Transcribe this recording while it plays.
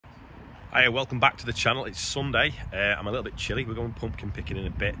Hi, welcome back to the channel. It's Sunday. I'm a little bit chilly. We're going pumpkin picking in a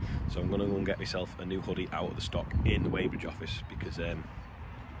bit, so I'm going to go and get myself a new hoodie out of the stock in the Weybridge office because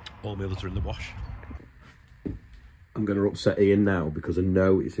all my others are in the wash. I'm going to upset Ian now because I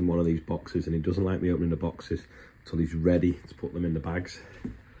know it's in one of these boxes and he doesn't like me opening the boxes until he's ready to put them in the bags.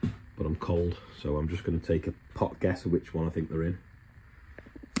 But I'm cold, so I'm just going to take a pot guess of which one I think they're in.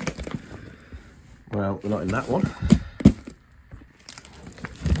 Well, they're not in that one.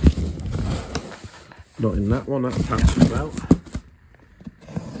 Not in that one, that's passed as well.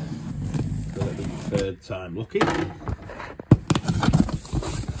 That'll be the third time lucky.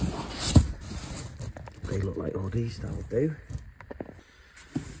 They look like hoodies, that'll do.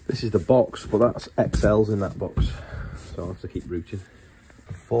 This is the box, but that's XLs in that box, so I'll have to keep rooting.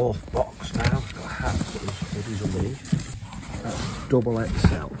 The fourth box now, it's got hats, but there's hoodies underneath. That's double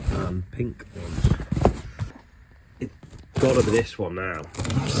XL and pink ones. It's gotta be this one now,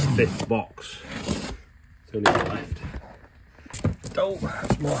 fifth box. Only one left. Oh,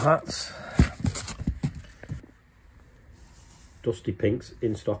 that's more hats. Dusty pinks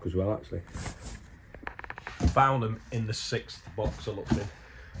in stock as well, actually. Found them in the sixth box I looked in.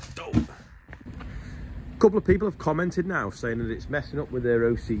 Oh. A couple of people have commented now saying that it's messing up with their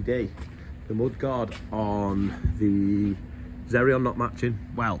OCD. The mudguard on the Xerion not matching.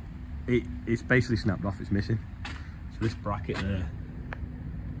 Well, it's basically snapped off, it's missing. So this bracket there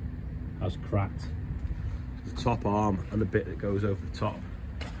has cracked. The top arm and the bit that goes over the top,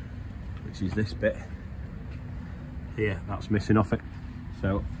 which is this bit here, that's missing off it.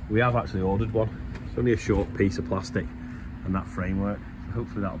 So we have actually ordered one. It's only a short piece of plastic and that framework, so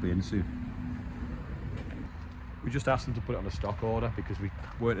hopefully that'll be in soon. We just asked them to put it on a stock order because we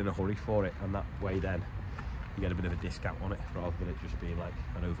weren't in a hurry for it, and that way then you get a bit of a discount on it rather than it just being like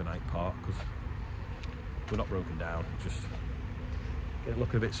an overnight part, because we're not broken down, just get it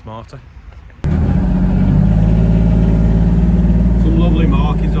looking a bit smarter. Some lovely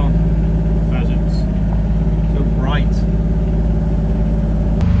markings on pheasants, so bright.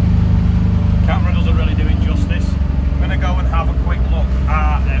 Camera doesn't really do it justice. I'm going to go and have a quick look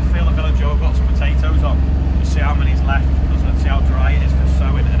at Field Village. I've got some potatoes on to see how many's left, because let's see how dry it is for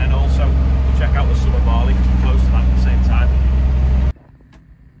sowing, and then also check out the summer barley because we're close to that at the same time.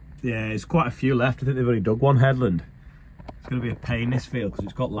 Yeah, there's quite a few left. I think they've only dug one headland. It's going to be a pain, this field, because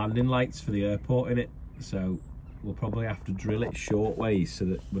it's got landing lights for the airport in it, so we'll probably have to drill it short ways so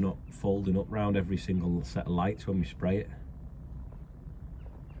that we're not folding up round every single set of lights when we spray it.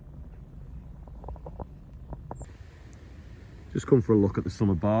 Just come for a look at the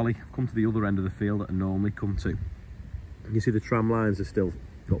summer barley. I've come to the other end of the field that I normally come to. You see the tram lines are still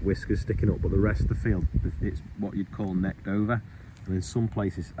got whiskers sticking up, but the rest of the field, it's what you'd call necked over. And in some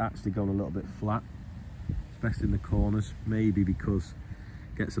places it's actually gone a little bit flat, especially in the corners, maybe because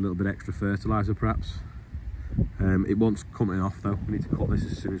it gets a little bit extra fertiliser perhaps. It wants coming off though. We need to cut this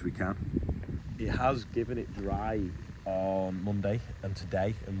as soon as we can. It has given it dry on Monday and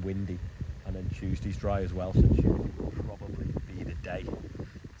today, and windy, and then Tuesday's dry as well, so Tuesday will probably be the day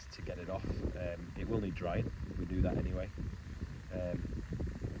to get it off. It will need drying, we do that anyway.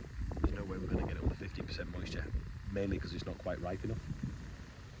 There's no way we're going to get it under 50% moisture, mainly because it's not quite ripe enough,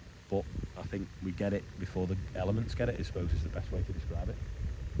 but I think we get it before the elements get it, I suppose is the best way to describe it.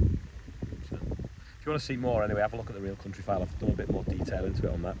 So, if you want to see more anyway, have a look at the Real Country File. I've done a bit more detail into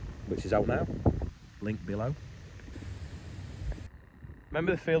it on that, which is out now. Link below.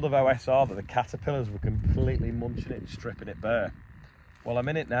 Remember the field of OSR that the caterpillars were completely munching it and stripping it bare? Well, I'm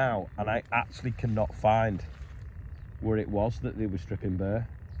in it now and I actually cannot find where it was that they were stripping bare.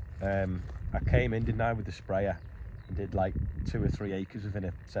 I came in, didn't I, with the sprayer and did like 2 or 3 acres within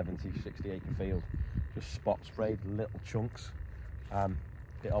a 70, 60 acre field. Just spot sprayed little chunks, and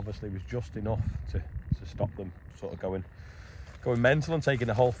it obviously was just enough to stop them sort of going mental and taking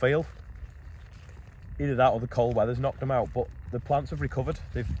the whole field. Either that or the cold weather's knocked them out, but the plants have recovered.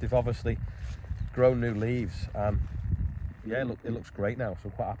 They've obviously grown new leaves, and yeah, look, it looks great now, so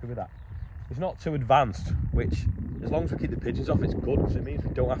I'm quite happy with that. It's not too advanced, which as long as we keep the pigeons off, it's good, because it means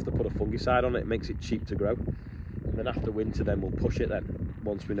we don't have to put a fungicide on it. It makes it cheap to grow, and then after winter then we'll push it then,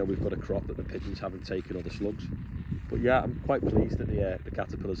 once we know we've got a crop that the pigeons haven't taken, or the slugs. But yeah, I'm quite pleased that the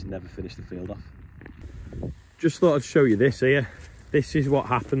caterpillars never finished the field off. Just thought I'd show you this here. This is what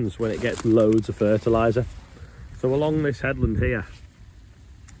happens when it gets loads of fertiliser. So along this headland here,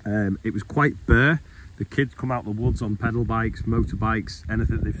 it was quite bare. The kids come out the woods on pedal bikes, motorbikes,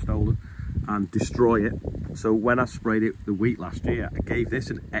 anything they've stolen, and destroy it. So when I sprayed it the wheat last year, I gave this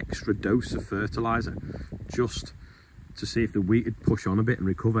an extra dose of fertiliser just to see if the wheat would push on a bit and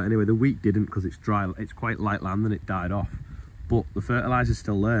recover. Anyway, the wheat didn't, because it's dry, it's quite light land and it died off. but the fertilizer's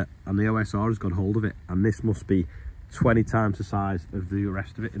still there and the OSR has got hold of it, and this must be 20 times the size of the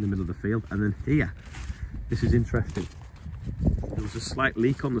rest of it in the middle of the field. And then here, this is interesting, there was a slight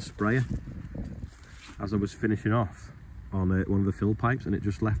leak on the sprayer as I was finishing off on one of the fill pipes, and it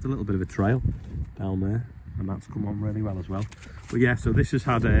just left a little bit of a trail down there, and that's come on really well as well. But yeah, so this has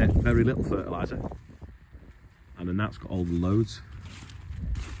had very little fertilizer, and then that's got all the loads.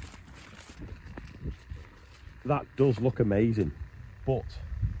 That does look amazing, but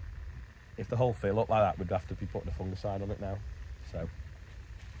if the whole field looked like that, we'd have to be putting a fungicide on it now. So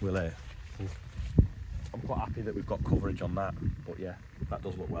we'll I'm quite happy that we've got coverage on that, but yeah, that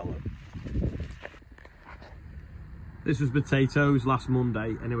does look well though. This was potatoes last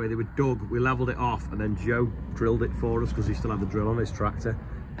Monday. Anyway, they were dug, we levelled it off, and then Joe drilled it for us because he still had the drill on his tractor.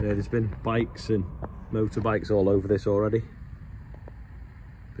 There's been bikes and motorbikes all over this already.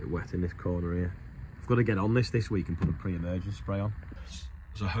 Bit wet in this corner here. I've got to get on this week and put a pre-emergence spray on.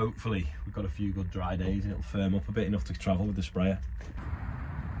 So hopefully we've got a few good dry days and it'll firm up a bit enough to travel with the sprayer.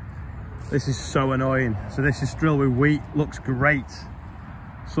 This is so annoying. So this is drill with wheat, looks great.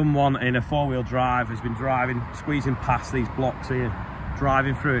 Someone in a four-wheel drive has been driving, squeezing past these blocks here,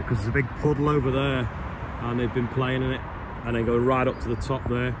 driving through it because there's a big puddle over there, and they've been playing in it and then going right up to the top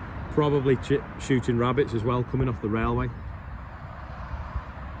there, probably shooting rabbits as well coming off the railway.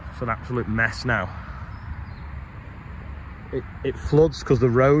 It's an absolute mess now. It floods because the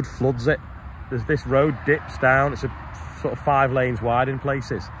road floods it. This road dips down, it's a sort of 5 lanes wide in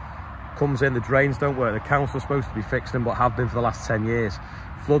places. Comes in, the drains don't work, the council's supposed to be fixing them but have been for the last 10 years.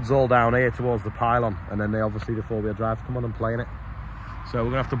 Floods all down here towards the pylon, and then obviously the four-wheel drive come on and play in it. So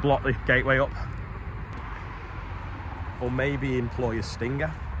we're gonna have to block the gateway up, or maybe employ a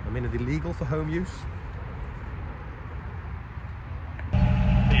stinger. I mean, are they legal for home use?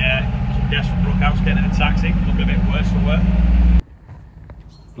 Yeah, some desperate Brookhouse getting in a taxi, looking a bit worse for work.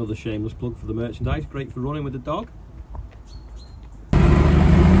 Another shameless plug for the merchandise, great for running with the dog.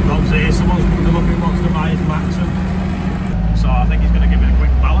 Dog's here, someone's looking, wants to buy his Maxim. So I think he's going to give it a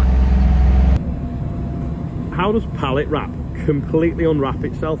quick pallet. How does pallet wrap completely unwrap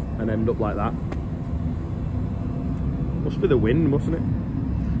itself and end up like that? Must be the wind, mustn't it?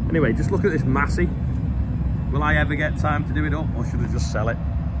 Anyway, just look at this Massey. Will I ever get time to do it up, or should I just sell it?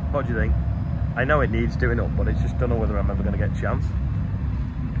 What do you think? I know it needs doing up, but I just don't know whether I'm ever going to get a chance.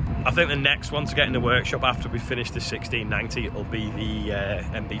 I think the next one to get in the workshop after we finish the 1690 will be the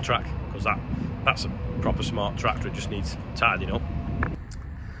MB track, because that's a proper smart tractor. It just needs tidying up.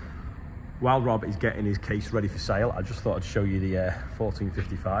 While Rob is getting his case ready for sale, I just thought I'd show you the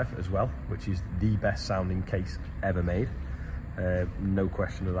 1455 as well, which is the best sounding case ever made. No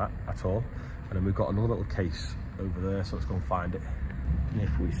question of that at all. And then we've got another little case over there, so let's go and find it. And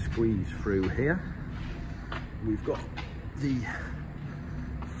if we squeeze through here, we've got the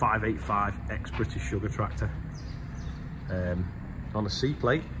 585 ex-British Sugar tractor on a C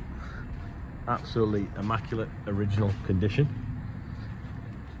plate. Absolutely immaculate original condition.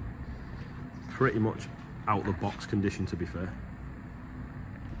 Pretty much out the box condition, to be fair.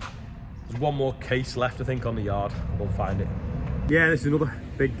 There's one more case left, I think, on the yard. We'll find it. Yeah, this is another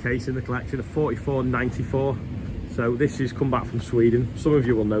big case in the collection, a 4494. So this has come back from Sweden. Some of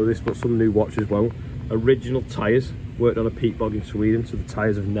you will know this, but some new watchers won't. Original tyres, worked on a peat bog in Sweden, so the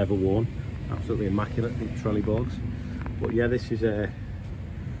tyres have never worn. Absolutely immaculate, I think, Trelleborgs. But yeah, this is a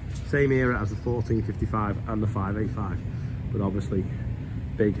same era as the 1455 and the 585, but obviously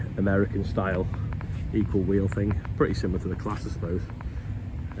big American style equal wheel thing, pretty similar to the Class, I suppose.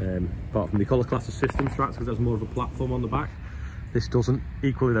 Apart from they call the Class a system tractor because there's more of a platform on the back. This doesn't.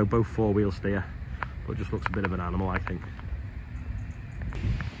 Equally though, both 4-wheel steer, but just looks a bit of an animal, I think.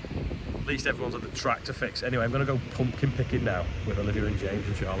 At least everyone's at the tractor fix. Anyway, I'm going to go pumpkin picking now with Olivia and James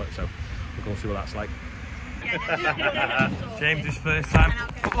and Charlotte, so we'll go and see what that's like. James's first time.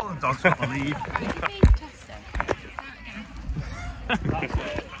 Oh, the dog's got to leave.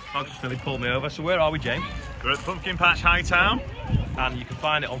 Dog just nearly pulled me over. So where are we, James? We're at Pumpkin Patch Hightown. And you can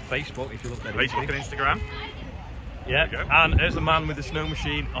find it on Facebook if you look there. Facebook and Instagram. Yeah, and there's the man with the snow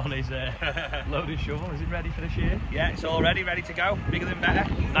machine on his loaded shovel. Is it ready for this year? Yeah, it's all ready to go. Bigger than better.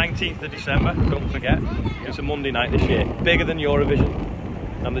 19th of December, don't forget. It's a Monday night this year. Bigger than Eurovision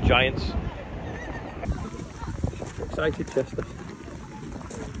and the Giants. Excited, Chester.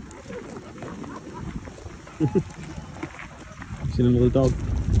 Seen another dog.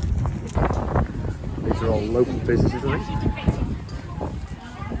 These are all local businesses, I think.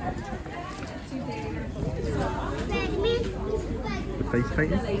 Face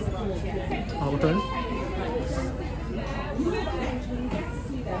painting? Oh, look at that.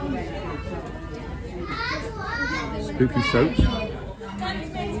 Spooky soaps.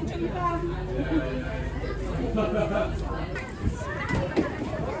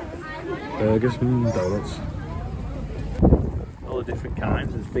 Burgers and donuts. All the different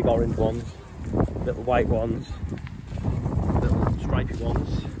kinds. There's big orange ones, little white ones, little stripy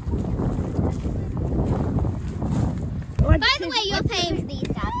ones. By the way, you're paying for these,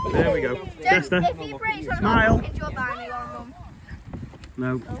 Dad. There we go. Chester, If you break one, smile. you're buying me one, Mum.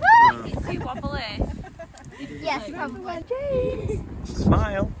 No. It's too wobbly. Yes, probably.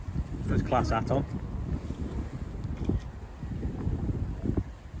 Smile. There's class hat on.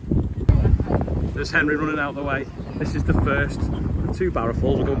 There's Henry running out the way. This is the first of 2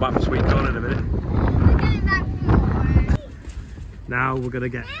 barrelfuls. We'll go back for sweet corn in a minute. We're getting back for more. Now we're going to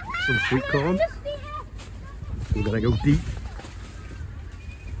get some sweet corn. We're going to go deep.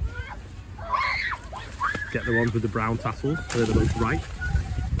 Get the ones with the brown tassels, so they're the most ripe.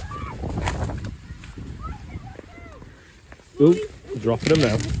 Ooh, dropping them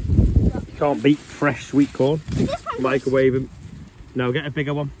now. You can't beat fresh sweet corn. Microwave them. No, get a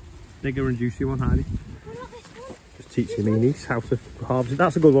bigger one. Bigger and juicy one, Heidi. What about this one? Just teaching my niece how to harvest it.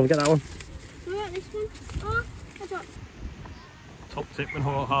 That's a good one, get that one. What about this one? Oh, I dropped. Top tip when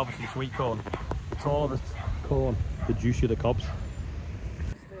harvesting sweet corn. The taller the corn, the juicier the cobs.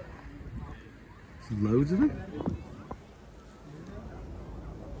 There's loads of them.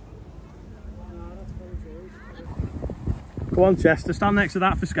 Go on, Chester, stand next to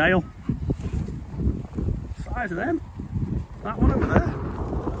that for scale. Size of them. That one over there.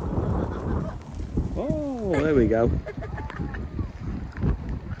 Oh, there we go.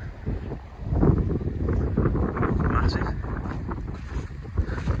 Massive.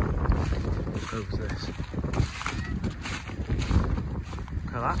 What's this?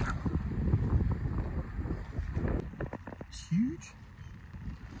 Look at that. It's huge.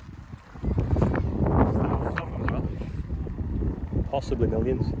 Thousands of them as well. Possibly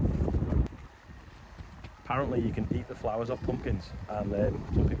millions. Apparently you can eat the flowers off pumpkins and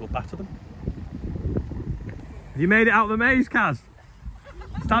some people batter them. Have you made it out of the maze, Kaz?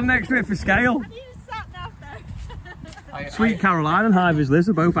 Stand next to it for scale. Sweet Caroline and Hive's Liz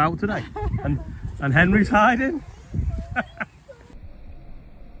are both out today. And Henry's hiding.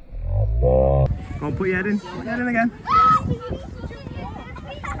 Go on, put your head in. Put your head in again.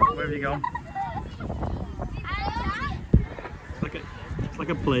 Where have you gone? It's like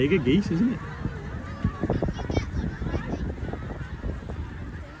a plague of geese, isn't it?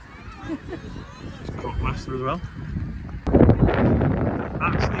 It's Crockmaster as well.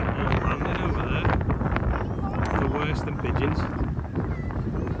 Actually all landing over there. They're worse than pigeons.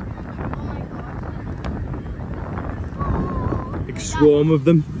 Big swarm of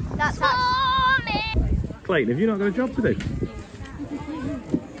them. That's swarming. Clayton, have you not got a job to do?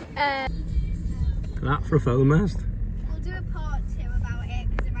 That for a phone mast. We'll do a part 2 about it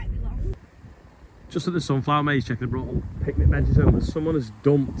because it might be long. Just at the sunflower maze, checking the brought all picnic benches home. Someone has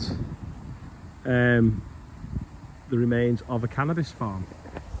dumped the remains of a cannabis farm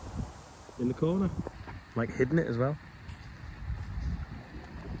in the corner, like hidden it as well.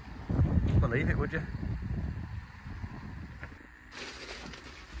 Believe it, would you?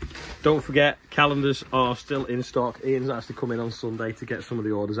 Don't forget, calendars are still in stock. Ian's actually come in on Sunday to get some of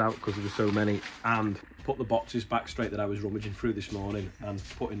the orders out because there were so many, and put the boxes back straight that I was rummaging through this morning and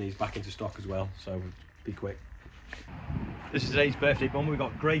putting these back into stock as well, so be quick. This is today's birthday bum. We've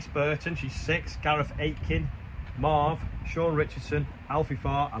got Grace Burton, she's 6, Gareth Aitken, Marv, Sean Richardson, Alfie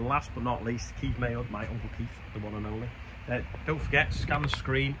Farr, and last but not least, Keith Mayod, my Uncle Keith, the one and only. Don't forget, scan the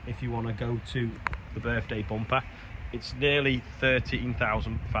screen if you want to go to the birthday bumper. It's nearly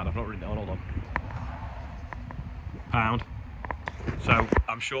 13,000, in fact I've not written it on, hold on, pound. So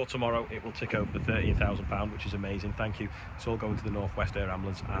I'm sure tomorrow it will tick over the £13,000, which is amazing. Thank you. It's all going to the North West Air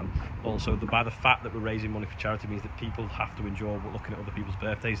Ambulance, and also by the fact that we're raising money for charity means that people have to enjoy looking at other people's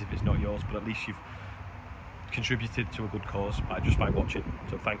birthdays if it's not yours, but at least you've contributed to a good cause just by watching,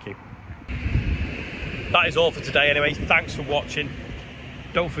 so thank you. That is all for today anyway. Thanks for watching.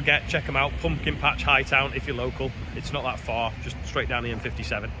 Don't forget, check them out, Pumpkin Patch Hightown if you're local. It's not that far, just straight down the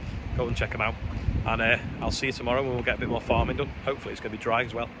M57. Go and check them out. And I'll see you tomorrow when we'll get a bit more farming done. Hopefully it's going to be dry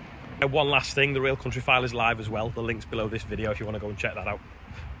as well. One last thing, the Real Country File is live as well. The link's below this video if you want to go and check that out.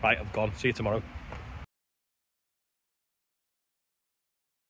 Right, I've gone. See you tomorrow.